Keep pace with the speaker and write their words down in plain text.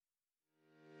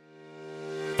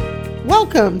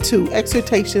Welcome to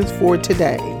Exhortations for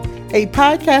Today, a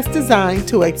podcast designed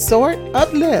to exhort,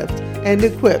 uplift, and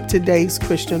equip today's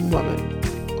Christian woman.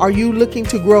 Are you looking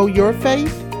to grow your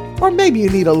faith? Or maybe you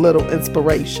need a little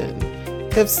inspiration?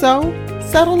 If so,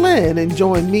 settle in and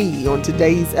join me on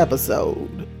today's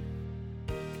episode.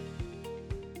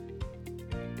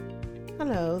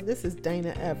 Hello, this is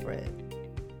Dana Everett.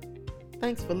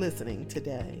 Thanks for listening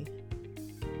today.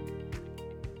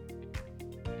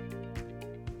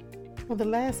 On the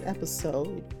last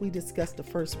episode, we discussed the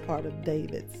first part of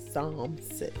David's Psalm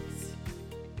 6.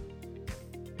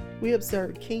 We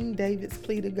observed King David's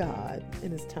plea to God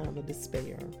in his time of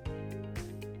despair.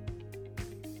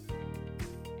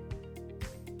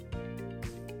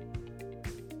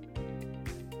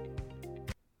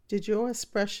 Did your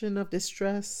expression of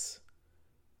distress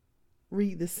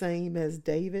read the same as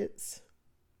David's?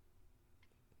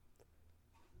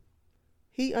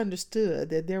 He understood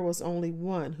that there was only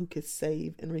one who could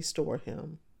save and restore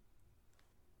him.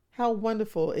 How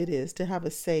wonderful it is to have a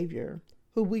Savior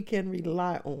who we can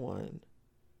rely on,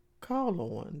 call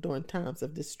on during times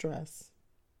of distress.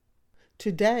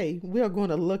 Today, we are going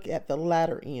to look at the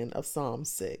latter end of Psalm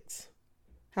 6,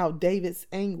 how David's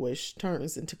anguish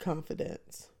turns into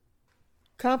confidence.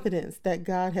 Confidence that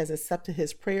God has accepted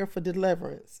his prayer for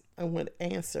deliverance and would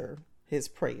answer his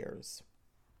prayers.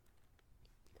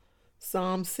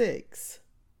 Psalm 6,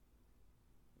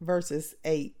 verses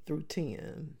 8 through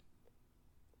 10.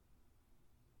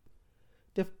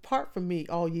 Depart from me,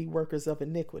 all ye workers of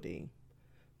iniquity,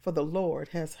 for the Lord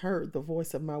has heard the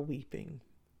voice of my weeping.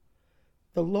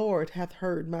 The Lord hath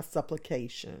heard my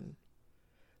supplication.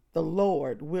 The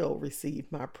Lord will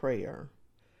receive my prayer.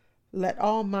 Let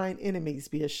all mine enemies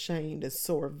be ashamed and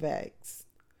sore vexed.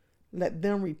 Let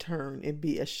them return and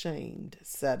be ashamed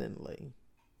suddenly.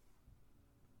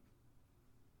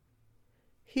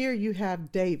 Here you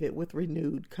have David with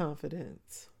renewed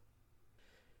confidence.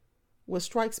 What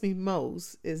strikes me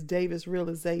most is David's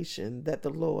realization that the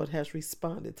Lord has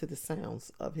responded to the sounds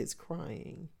of his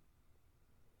crying.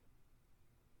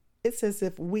 It's as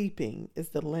if weeping is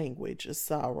the language of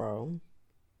sorrow.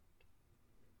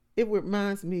 It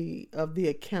reminds me of the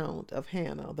account of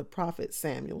Hannah, the prophet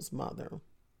Samuel's mother.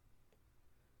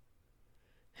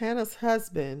 Hannah's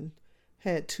husband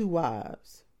had 2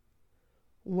 wives.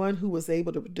 One who was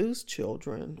able to produce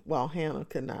children while Hannah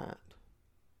could not.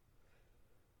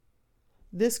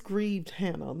 This grieved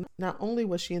Hannah. Not only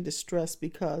was she in distress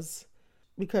because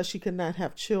she could not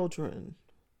have children,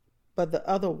 but the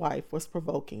other wife was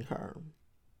provoking her.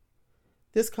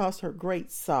 This caused her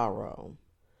great sorrow.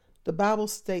 The Bible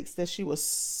states that she was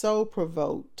so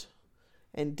provoked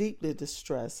and deeply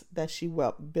distressed that she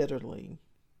wept bitterly,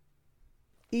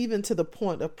 even to the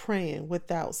point of praying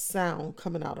without sound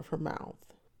coming out of her mouth.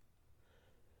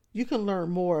 You can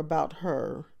learn more about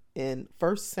her in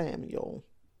 1 Samuel,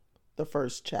 the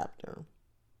 1st chapter.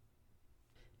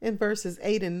 In verses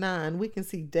 8 and 9, we can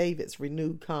see David's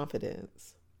renewed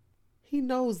confidence. He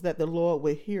knows that the Lord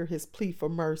will hear his plea for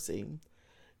mercy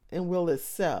and will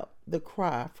accept the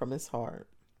cry from his heart.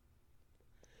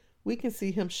 We can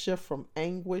see him shift from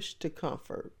anguish to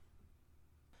comfort.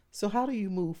 So how do you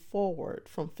move forward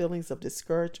from feelings of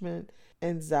discouragement,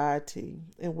 anxiety,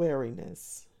 and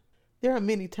weariness? There are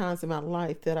many times in my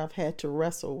life that I've had to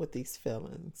wrestle with these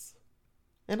feelings.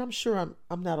 And I'm sure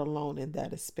I'm not alone in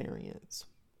that experience.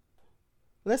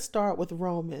 Let's start with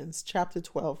Romans chapter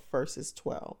 12, verses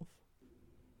 12.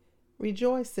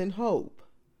 Rejoice in hope.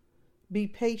 Be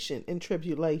patient in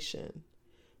tribulation.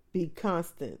 Be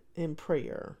constant in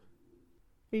prayer.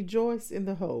 Rejoice in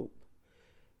the hope.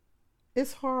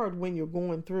 It's hard when you're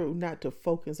going through not to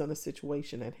focus on the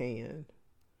situation at hand.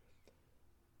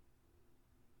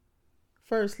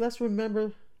 First, let's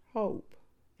remember hope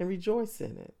and rejoice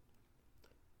in it.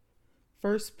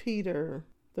 1 Peter,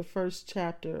 the 1st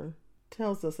chapter,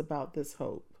 tells us about this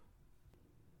hope.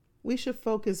 We should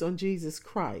focus on Jesus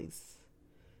Christ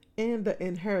and the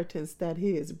inheritance that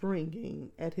he is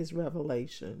bringing at his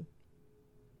revelation.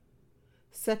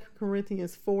 2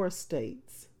 Corinthians 4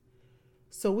 states,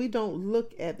 so we don't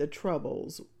look at the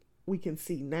troubles we can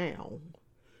see now.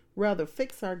 Rather,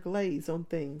 fix our gaze on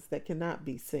things that cannot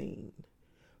be seen.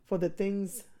 For the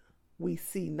things we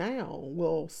see now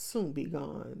will soon be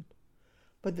gone,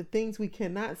 but the things we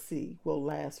cannot see will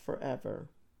last forever.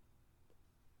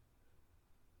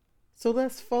 So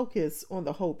let's focus on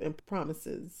the hope and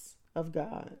promises of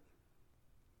God.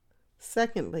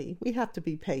 Secondly, we have to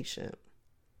be patient.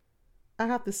 I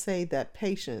have to say that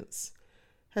patience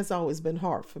has always been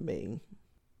hard for me.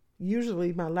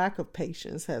 Usually my lack of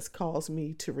patience has caused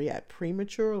me to react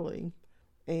prematurely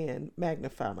and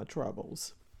magnify my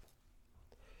troubles.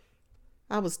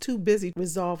 I was too busy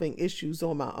resolving issues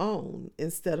on my own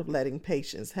instead of letting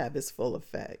patience have its full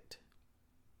effect.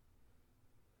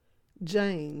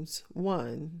 James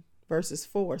 1 verses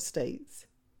 4 states,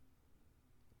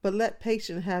 "But let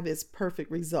patience have its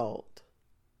perfect result,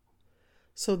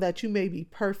 so that you may be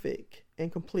perfect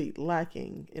and complete,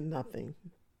 lacking in nothing."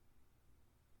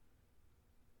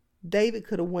 David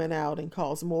could have went out and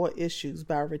caused more issues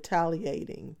by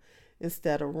retaliating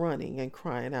instead of running and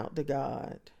crying out to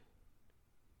God.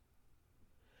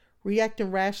 Reacting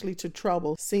rashly to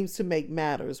trouble seems to make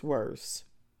matters worse.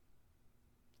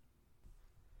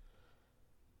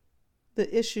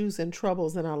 The issues and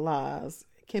troubles in our lives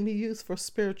can be used for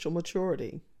spiritual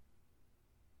maturity.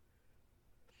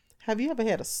 Have you ever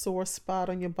had a sore spot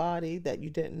on your body that you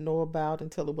didn't know about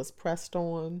until it was pressed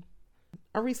on?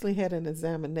 I recently had an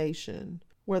examination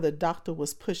where the doctor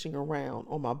was pushing around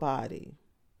on my body.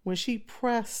 When she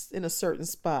pressed in a certain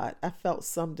spot, I felt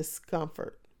some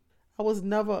discomfort. I was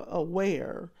never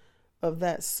aware of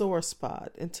that sore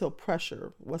spot until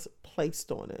pressure was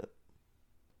placed on it.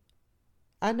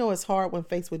 I know it's hard when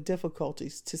faced with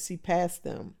difficulties to see past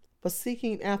them, but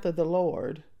seeking after the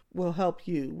Lord will help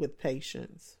you with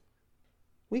patience.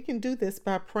 We can do this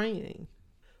by praying.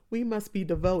 We must be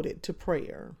devoted to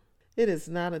prayer. It is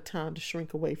not a time to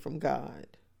shrink away from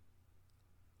God.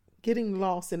 Getting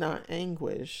lost in our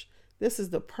anguish, this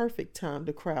is the perfect time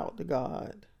to cry out to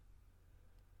God.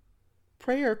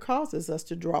 Prayer causes us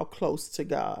to draw close to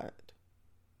God.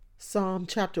 Psalm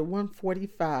chapter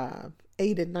 145,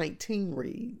 8 and 19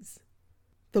 reads,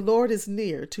 "The Lord is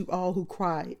near to all who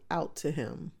cry out to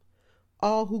him,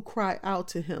 all who cry out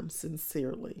to him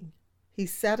sincerely. He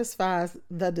satisfies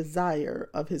the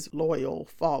desire of his loyal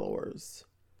followers.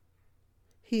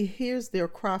 He hears their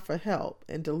cry for help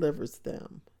and delivers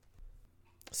them."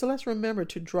 So let's remember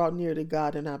to draw near to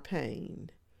God in our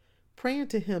pain, praying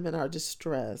to him in our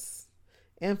distress,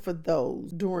 and for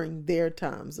those during their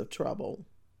times of trouble.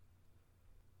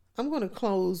 I'm going to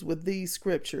close with these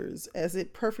scriptures as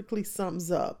it perfectly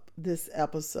sums up this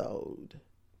episode.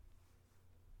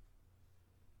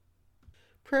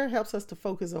 Prayer helps us to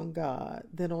focus on God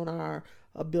than on our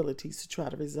abilities to try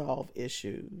to resolve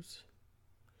issues.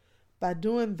 By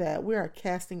doing that, we are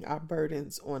casting our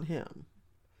burdens on him.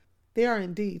 They are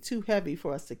indeed too heavy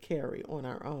for us to carry on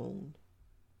our own.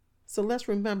 So let's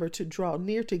remember to draw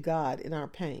near to God in our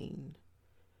pain,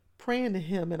 praying to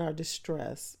him in our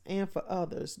distress and for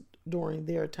others during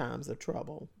their times of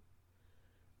trouble.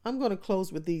 I'm going to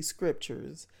close with these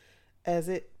scriptures as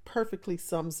it perfectly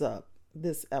sums up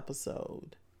this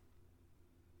episode.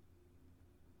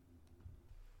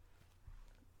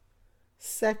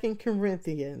 2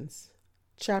 Corinthians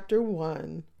chapter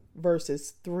 1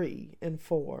 verses 3 and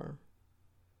 4.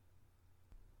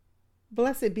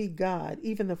 "Blessed be God,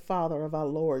 even the Father of our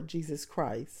Lord Jesus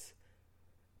Christ,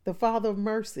 the Father of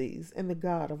mercies and the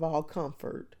God of all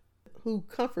comfort, who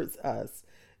comforts us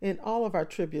in all of our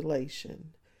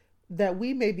tribulation, that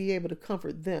we may be able to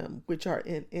comfort them which are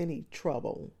in any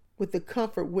trouble, with the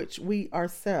comfort which we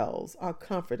ourselves are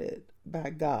comforted by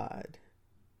God."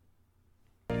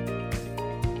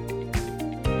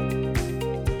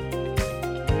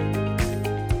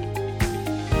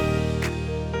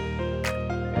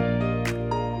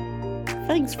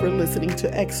 Thanks for listening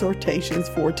to Exhortations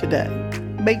for Today.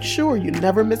 Make sure you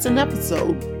never miss an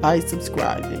episode by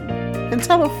subscribing, and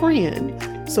tell a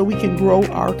friend so we can grow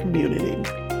our community.